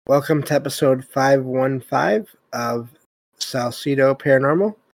Welcome to episode 515 of Salcedo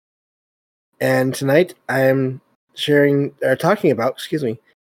Paranormal. And tonight I am talking about,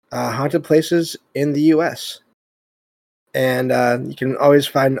 haunted places in the U.S. And you can always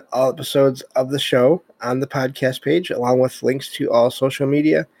find all episodes of the show on the podcast page, along with links to all social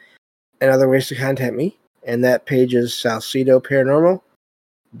media and other ways to contact me. And that page is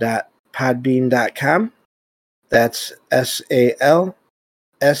salcedoparanormal.podbean.com. That's SALCIDO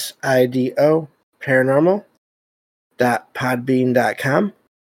paranormal.podbean.com.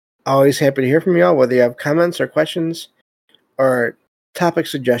 Always happy to hear from you all, whether you have comments or questions or topic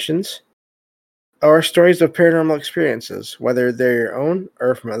suggestions or stories of paranormal experiences, whether they're your own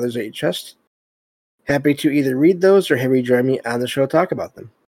or from others that you trust. Happy to either read those or have you join me on the show to talk about them.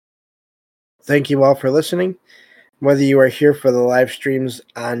 Thank you all for listening, whether you are here for the live streams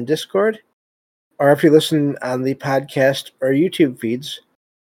on Discord or if you listen on the podcast or YouTube feeds,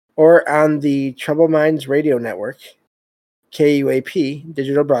 or on the Troubled Minds Radio Network, KUAP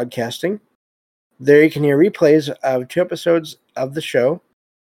Digital Broadcasting. There you can hear replays of 2 episodes of the show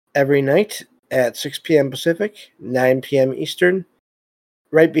every night at 6 p.m. Pacific, 9 p.m. Eastern,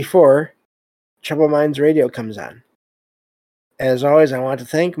 right before Troubled Minds Radio comes on. As always, I want to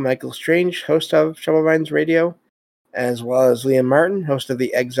thank Michael Strange, host of Troubled Minds Radio, as well as Liam Martin, host of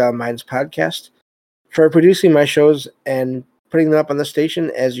the Exile Minds podcast, for producing my shows and putting them up on the station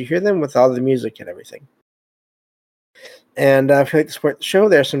as you hear them with all the music and everything. And if you'd like to support the show,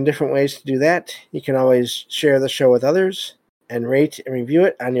 there are some different ways to do that. You can always share the show with others and rate and review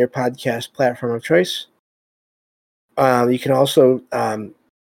it on your podcast platform of choice. You can also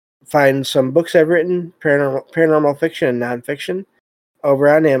find some books I've written, paranormal fiction and nonfiction, over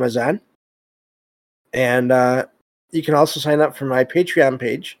on Amazon. And you can also sign up for my Patreon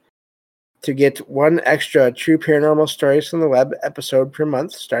page to get 1 extra True Paranormal Stories from the Web episode per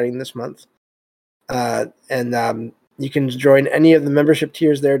month, starting this month. And you can join any of the membership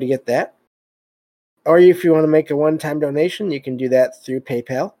tiers there to get that. Or if you want to make a one-time donation, you can do that through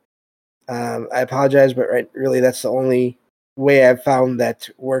PayPal. I apologize, but really that's the only way I've found that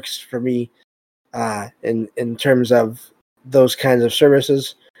works for me in terms of those kinds of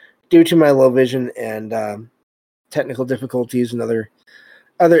services, due to my low vision and technical difficulties and other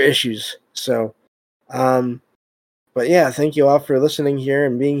issues. So, but yeah, thank you all for listening here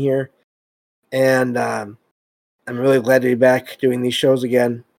and being here. And I'm really glad to be back doing these shows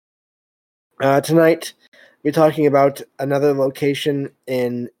again. Tonight, we're talking about another location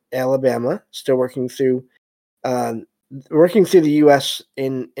in Alabama, still working through the U.S.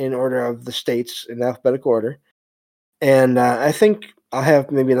 in order of the states in alphabetical order. And I think I'll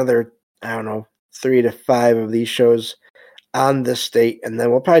have maybe another, 3 to 5 of these shows on this state, and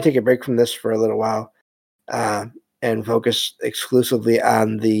then we'll probably take a break from this for a little while and focus exclusively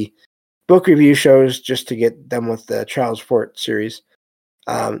on the book review shows just to get them with the Charles Fort series.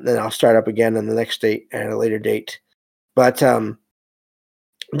 Then I'll start up again on the next date at a later date. But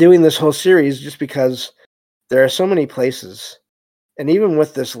doing this whole series just because there are so many places, and even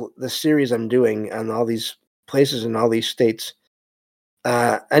with this series I'm doing on all these places in all these states,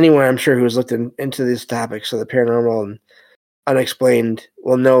 anyone I'm sure who's looked into these topics of the paranormal and unexplained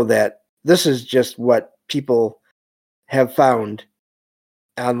will know that this is just what people have found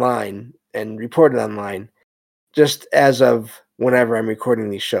online and reported online just as of whenever I'm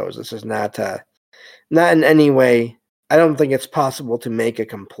recording these shows. This is not in any way, I don't think it's possible to make a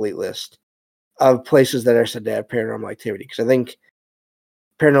complete list of places that are said to have paranormal activity, because I think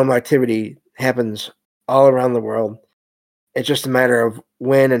paranormal activity happens all around the world. It's just a matter of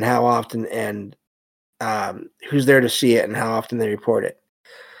when and how often and who's there to see it and how often they report it.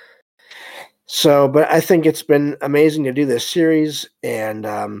 So, but I think it's been amazing to do this series, and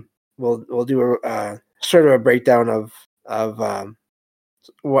we'll do a sort of a breakdown of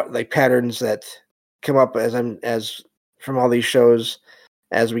what like patterns that come up as from all these shows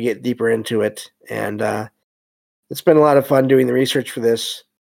as we get deeper into it. And it's been a lot of fun doing the research for this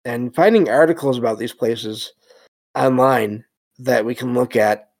and finding articles about these places online that we can look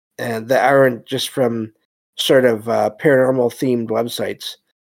at and that aren't just from sort of paranormal themed websites.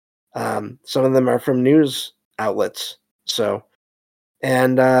 Some of them are from news outlets. So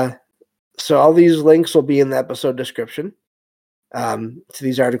all these links will be in the episode description to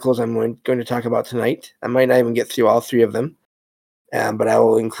these articles I'm going to talk about tonight. I might not even get through all 3 of them, but I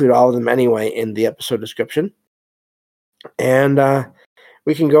will include all of them anyway in the episode description. And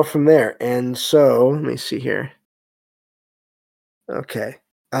we can go from there. And so, let me see here. Okay.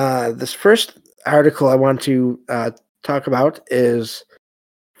 This first article I want to talk about is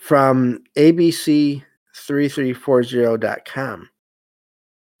from ABC3340.com.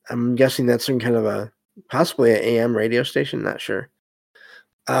 I'm guessing that's some kind of possibly an AM radio station, not sure.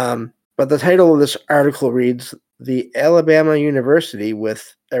 But the title of this article reads, "The Alabama University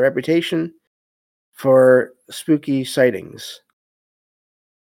with a Reputation for Spooky Sightings."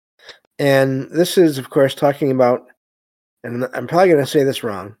 And this is, of course, talking about, and I'm probably going to say this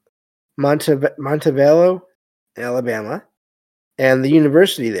wrong, Montevallo, Alabama, and the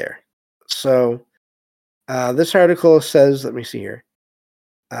university there. So this article says, let me see here.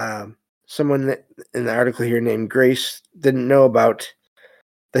 Someone in the article here named Grace didn't know about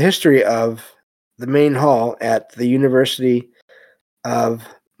the history of the main hall at the University of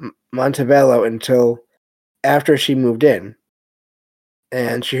Montevallo until after she moved in.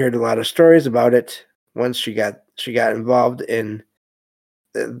 And she heard a lot of stories about it once she got involved in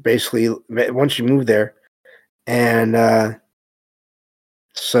basically once she moved there. And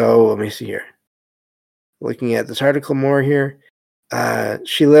so let me see here. Looking at this article more here.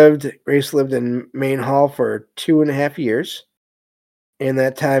 Grace lived in Main Hall for 2.5 years. In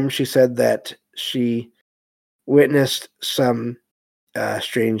that time, she said that she witnessed some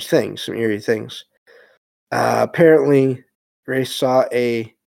strange things, some eerie things. Apparently, Grace saw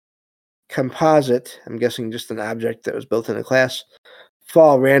a composite, I'm guessing just an object that was built in a class,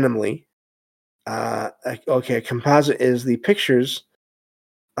 fall randomly. Okay, a composite is the pictures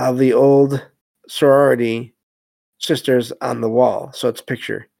of the old sorority sisters on the wall. So it's a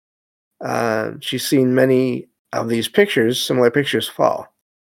picture. She's seen many of these pictures, similar pictures, fall.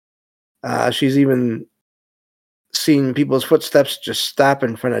 She's even seen people's footsteps just stop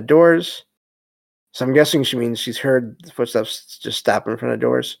in front of doors. So I'm guessing she means she's heard the footsteps just stop in front of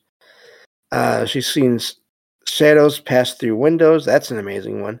doors. She's seen shadows pass through windows. That's an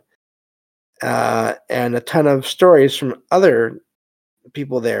amazing one. And a ton of stories from other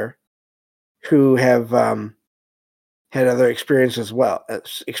people there who have had other experiences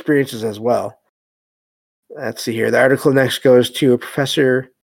as well. Let's see here. The article next goes to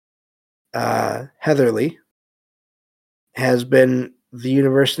Professor Heatherly. Has been the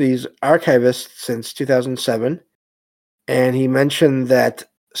university's archivist since 2007, and he mentioned that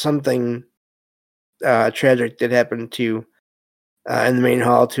something tragic did happen to in the main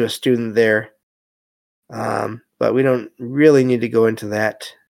hall to a student there, but we don't really need to go into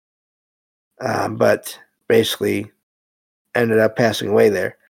that. But basically, ended up passing away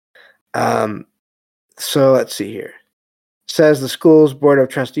there. So let's see here. It says the school's board of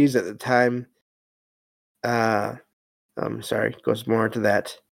trustees at the time. Goes more into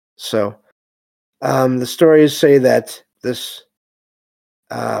that. So, the stories say that this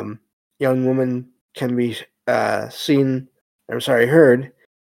young woman can be heard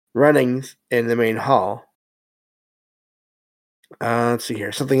running in the main hall. Let's see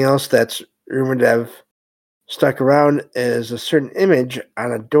here. Something else that's rumored to have stuck around is a certain image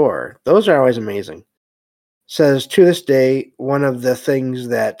on a door. Those are always amazing. It says to this day, one of the things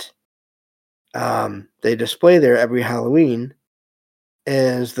that they display there every Halloween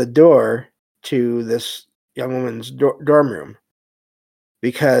is the door to this young woman's dorm room.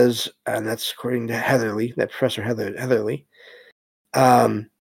 Because, and that's according to Heatherly, that Professor Heatherly, and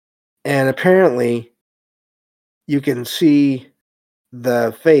apparently you can see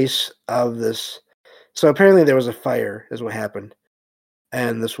the face of this. So apparently there was a fire, is what happened,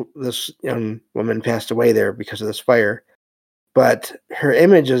 and this young woman passed away there because of this fire. But her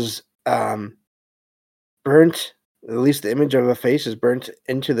image is burnt. At least the image of a face is burnt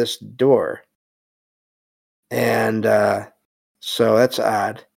into this door, and so that's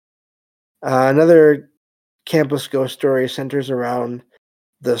odd. Another campus ghost story centers around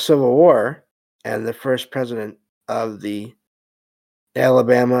the Civil War and the first president of the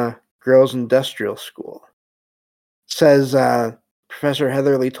Alabama Girls Industrial School. It says Professor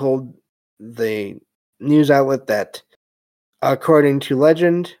Heatherly told the news outlet that, according to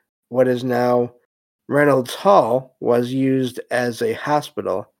legend, what is now Reynolds Hall was used as a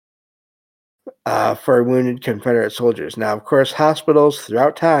hospital for wounded Confederate soldiers. Now, of course, hospitals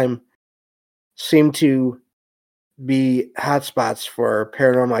throughout time seem to be hotspots for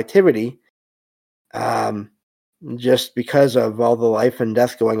paranormal activity, just because of all the life and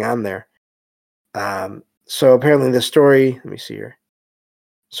death going on there. So apparently the story, let me see here.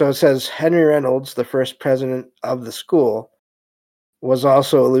 So it says Henry Reynolds, the first president of the school, was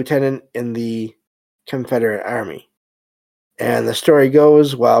also a lieutenant in the Confederate Army. And the story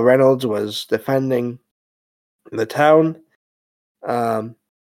goes, while Reynolds was defending the town,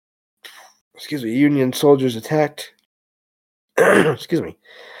 Union soldiers attacked, killing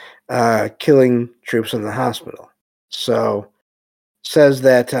troops in the hospital. So says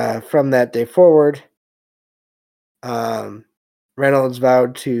that from that day forward, Reynolds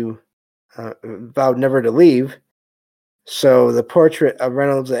vowed never to leave. So the portrait of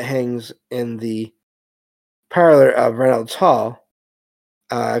Reynolds that hangs in the parlor of Reynolds Hall,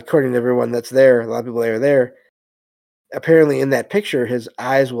 according to everyone that's there, a lot of people that are there, apparently in that picture, his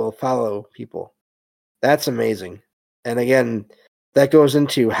eyes will follow people. That's amazing. And again, that goes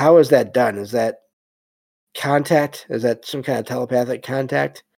into how is that done? Is that contact? Is that some kind of telepathic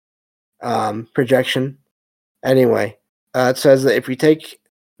contact? Projection? Anyway, it says that if we take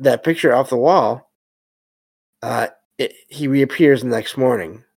that picture off the wall, he reappears the next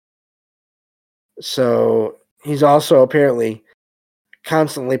morning. So he's also apparently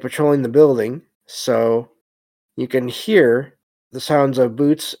constantly patrolling the building, so you can hear the sounds of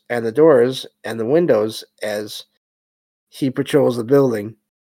boots and the doors and the windows as he patrols the building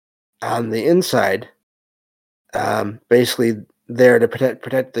on the inside, basically there to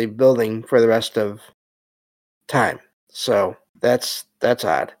protect the building for the rest of time. So that's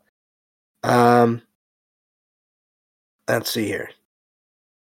odd. Let's see here.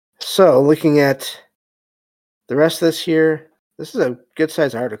 So looking at the rest of this here, this is a good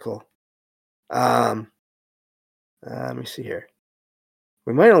sized article. Let me see here.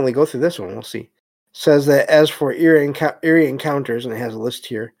 We might only go through this one. We'll see. Says that as for eerie encounters, and it has a list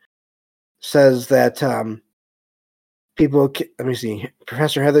here, says that people. Let me see.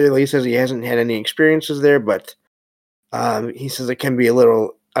 Professor Heatherly says he hasn't had any experiences there, but he says it can be a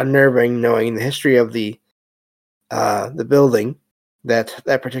little unnerving knowing the history of the building,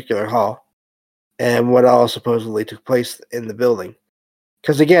 that particular hall, and what all supposedly took place in the building.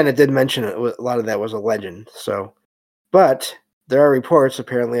 Because again, it did mention a lot of that was a legend. So, but there are reports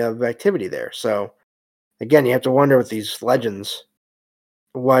apparently of activity there. So, again, you have to wonder with these legends,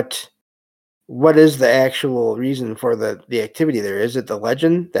 what is the actual reason for the activity there? Is it the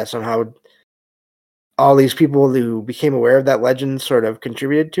legend that somehow all these people who became aware of that legend sort of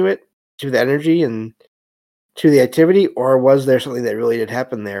contributed to it, to the energy and to the activity, or was there something that really did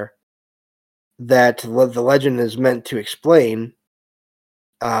happen there that the legend is meant to explain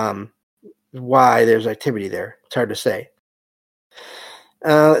why there's activity there? It's hard to say.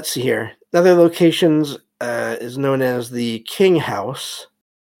 Let's see here. Other locations is known as the King House.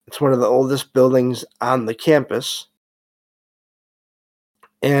 It's one of the oldest buildings on the campus.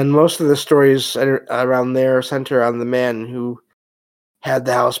 And most of the stories around there center on the man who had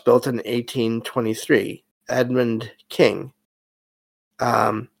the house built in 1823, Edmund King.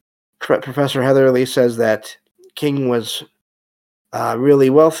 Professor Heatherly says that King was really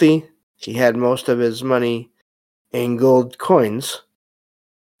wealthy. He had most of his money in gold coins.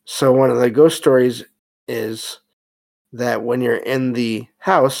 So one of the ghost stories is that when you're in the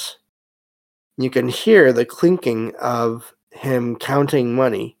house, you can hear the clinking of him counting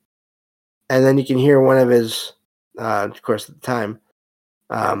money. And then you can hear one of his, of course at the time,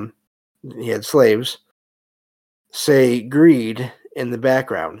 he had slaves, say greed in the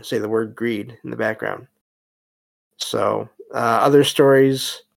background, say the word greed in the background. So other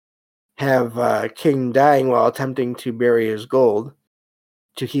stories have King dying while attempting to bury his gold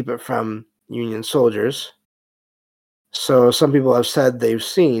to keep it from Union soldiers. So some people have said they've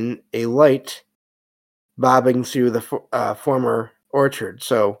seen a light bobbing through the former orchard.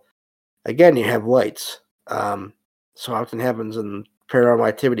 So again, you have lights. So often happens in paranormal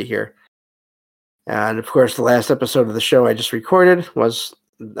activity here. And of course, the last episode of the show I just recorded was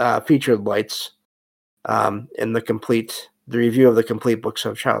featured lights in the review of the complete books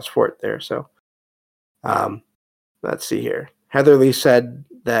of Charles Fort there. So let's see here. Heatherly said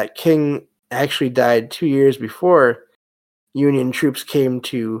that King actually died 2 years before Union troops came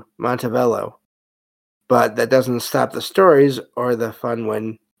to Montevallo, but that doesn't stop the stories or the fun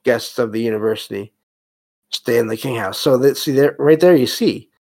when guests of the university stay in the King House. So right there you see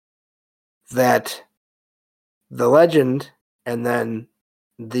that the legend and then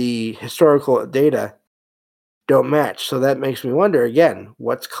the historical data don't match. So that makes me wonder again,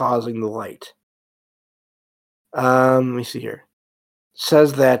 what's causing the light? Let me see here. It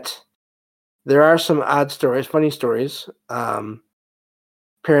says that there are some odd stories, funny stories.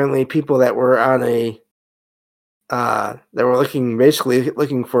 Apparently people that were on that were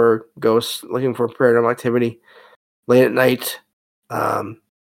looking for ghosts, looking for paranormal activity late at night.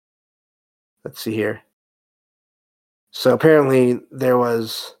 Let's see here. So apparently there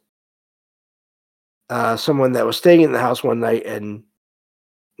was someone that was staying in the house one night and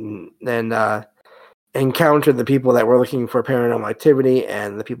encountered the people that were looking for paranormal activity,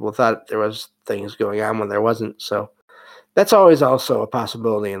 and the people thought there was things going on when there wasn't. So that's always also a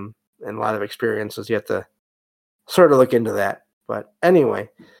possibility in a lot of experiences. You have to sort of look into that. But anyway,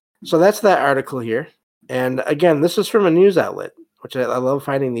 so that's that article here. And again, this is from a news outlet. which I love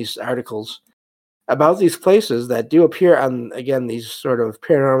finding these articles about these places that do appear on, again, these sort of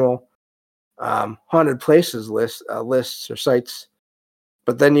paranormal haunted places lists or sites.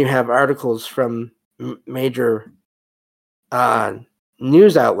 But then you have articles from major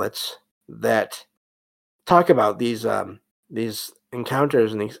news outlets that talk about these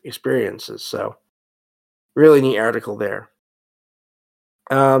encounters and these experiences. So really neat article there.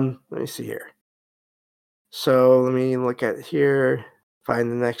 Let me see here. So let me look at here, find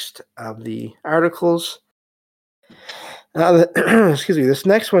the next of the articles. Excuse me. This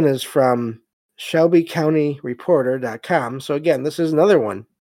next one is from ShelbyCountyReporter.com. So again, this is another one,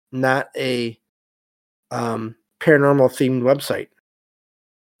 not a paranormal themed website.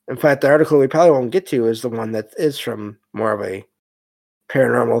 In fact, the article we probably won't get to is the one that is from more of a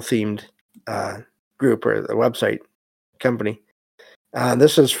paranormal themed group or the website company.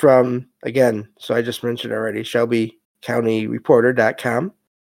 This is from, again, so I just mentioned already, ShelbyCountyReporter.com.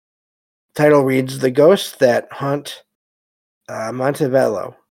 Title reads, "The Ghosts That Haunt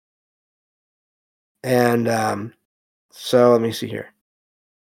Montevallo." And so let me see here.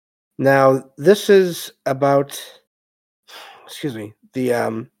 Now, this is about,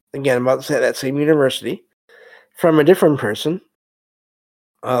 again, about that same university from a different person,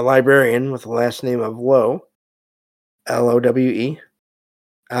 a librarian with the last name of Lowe, Lowe,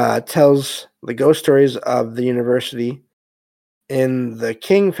 tells the ghost stories of the university in the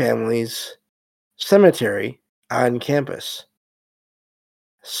King family's cemetery on campus.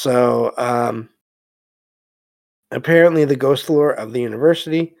 So, apparently the ghost lore of the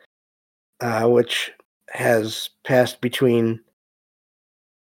university, which has passed between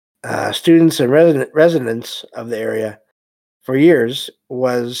students and residents of the area for years,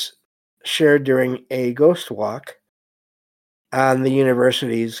 was shared during a ghost walk on the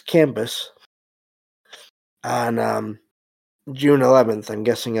university's campus on June 11th, I'm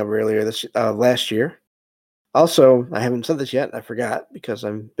guessing of earlier last year. Also, I haven't said this yet. I forgot because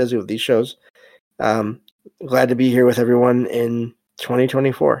I'm busy with these shows. Glad to be here with everyone in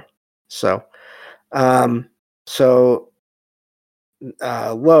 2024. So, Lowe,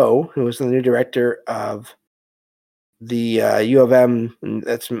 who is the new director of the U of M,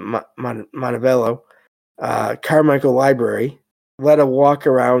 that's Montevallo, Carmichael Library, led a walk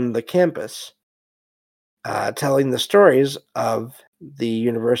around the campus, telling the stories of the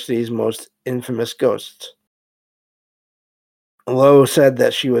university's most infamous ghosts. Lowe said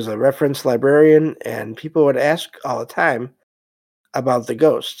that she was a reference librarian and people would ask all the time about the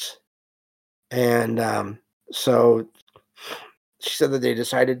ghosts. And so she said that they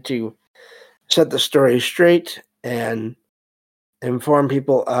decided to set the story straight and inform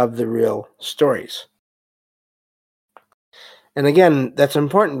people of the real stories. And again, that's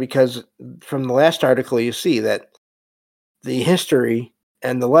important because from the last article you see that the history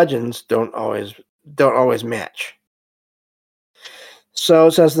and the legends don't always match. So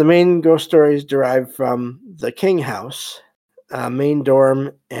it says the main ghost stories derive from the King House, main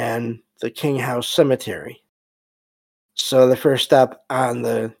dorm, and the King House Cemetery. So the first stop on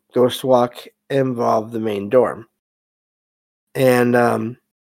the ghost walk involved the main dorm. And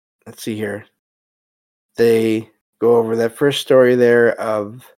let's see here. They go over that first story there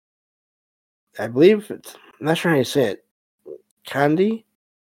of, I believe, I'm not sure how you say it, Condi?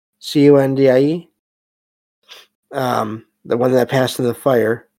 Cundie? The one that passed in the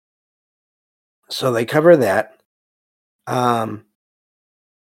fire. So they cover that. And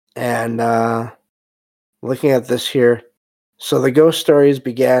looking at this here, so the ghost stories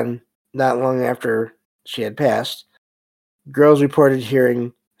began not long after she had passed. Girls reported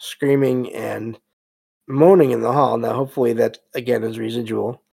hearing screaming and moaning in the hall. Now, hopefully that, again, is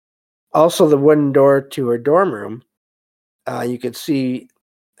residual. Also, the wooden door to her dorm room, you could see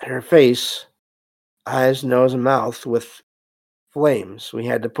her face, eyes, nose, and mouth with flames. We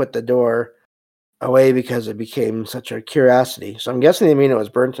had to put the door away because it became such a curiosity. So I'm guessing they mean it was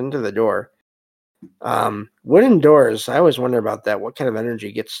burnt into the door. Wooden doors, I always wonder about that. What kind of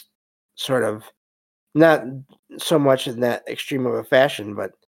energy gets sort of, not so much in that extreme of a fashion,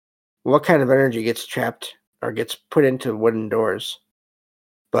 but what kind of energy gets trapped or gets put into wooden doors?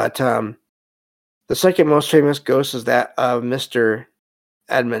 But the second most famous ghost is that of Mr.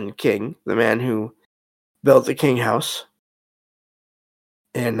 Edmund King, the man who built the King House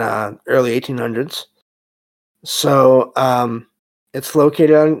in early 1800s. So it's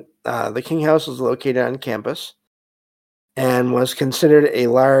located on, the King House is located on campus and was considered a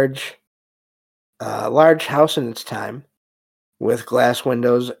large house in its time with glass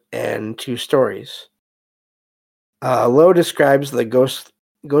windows and 2 stories. Lowe describes the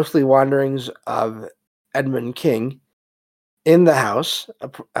ghostly wanderings of Edmund King in the house,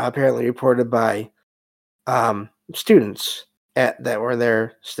 apparently reported by students that were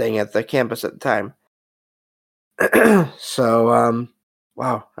there staying at the campus at the time. So,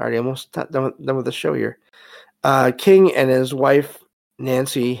 wow, already almost done with the show here. King and his wife,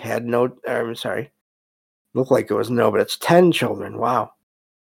 Nancy, had looked like it was no, but it's 10 children. Wow.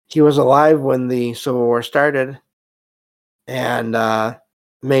 He was alive when the Civil War started and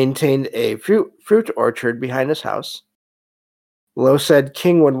maintained a fruit orchard behind his house. Lowe said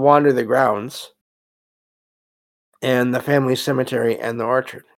King would wander the grounds and the family cemetery and the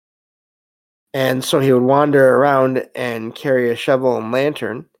orchard. And so he would wander around and carry a shovel and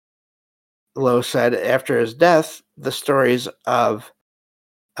lantern. Lowe said after his death, the stories of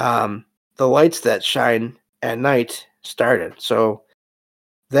the lights that shine at night started. So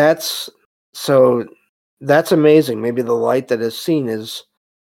that's amazing. Maybe the light that is seen is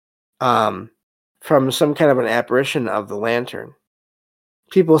from some kind of an apparition of the lantern.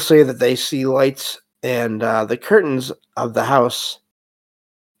 People say that they see lights and the curtains of the house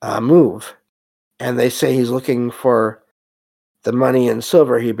move, and they say he's looking for the money and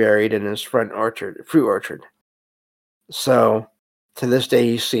silver he buried in his fruit orchard. So to this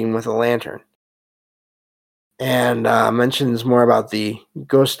day, he's seen with a lantern. And mentions more about the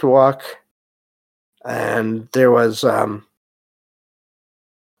ghost walk. And there was part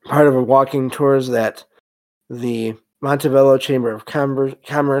of a walking tours that the Montebello Chamber of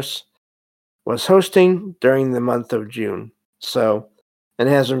Commerce was hosting during the month of June. So, and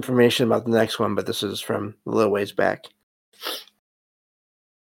it has information about the next one, but this is from a little ways back.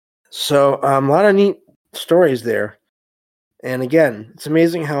 So, a lot of neat stories there. And again, it's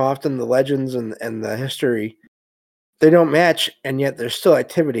amazing how often the legends and the history, they don't match, and yet there's still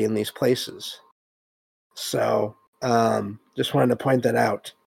activity in these places. So, just wanted to point that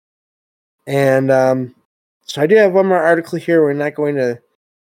out. And so I do have one more article here. We're not going to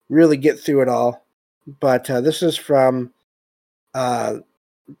really get through it all, but this is from a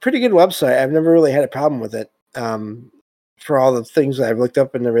pretty good website. I've never really had a problem with it for all the things that I've looked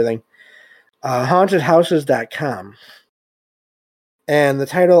up and everything. Hauntedhouses.com. And the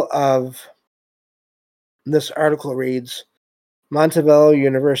title of this article reads Montebello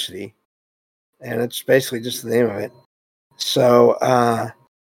University. And it's basically just the name of it. So,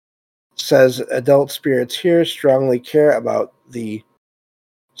 says adult spirits here strongly care about the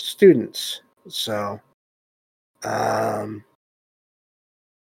students. So, apparently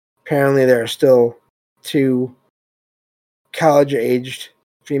there are still 2 college-aged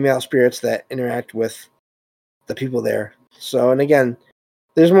female spirits that interact with the people there. So, and again,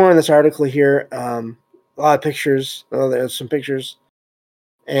 there's more in this article here. A lot of pictures. Oh, there's some pictures.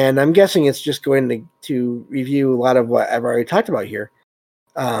 And I'm guessing it's just going to review a lot of what I've already talked about here.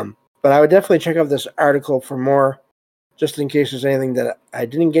 But I would definitely check out this article for more, just in case there's anything that I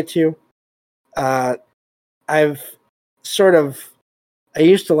didn't get to. I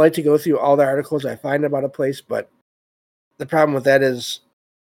used to like to go through all the articles I find about a place, but the problem with that is,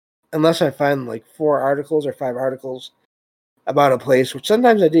 unless I find like 4 articles or 5 articles about a place, which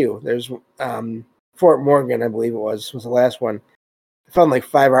sometimes I do. There's Fort Morgan, I believe it was the last one. I found like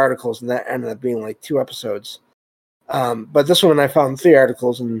 5 articles, and that ended up being like 2 episodes. But this one I found 3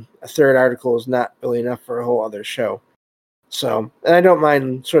 articles, and a third article is not really enough for a whole other show. So, and I don't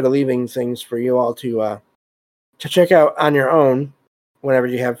mind sort of leaving things for you all to check out on your own whenever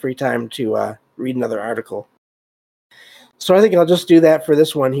you have free time to read another article. So I think I'll just do that for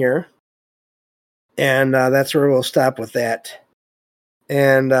this one here. And that's where we'll stop with that.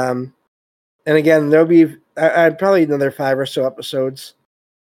 And again, there'll be I'd probably another 5 or so episodes.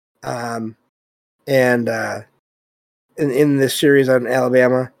 In this series on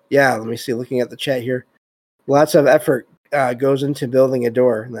Alabama. Yeah, let me see. Looking at the chat here, lots of effort goes into building a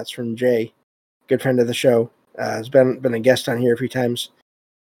door, and that's from Jay, good friend of the show. Has been a guest on here a few times.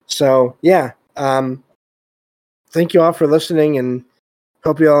 So yeah, thank you all for listening, and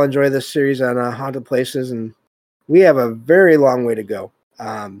hope you all enjoy this series on haunted places. And we have a very long way to go.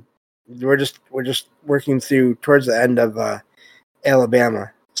 We're just working through towards the end of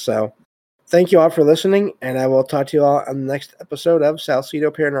Alabama. So thank you all for listening, and I will talk to you all on the next episode of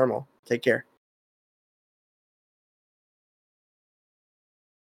Salcedo Paranormal. Take care.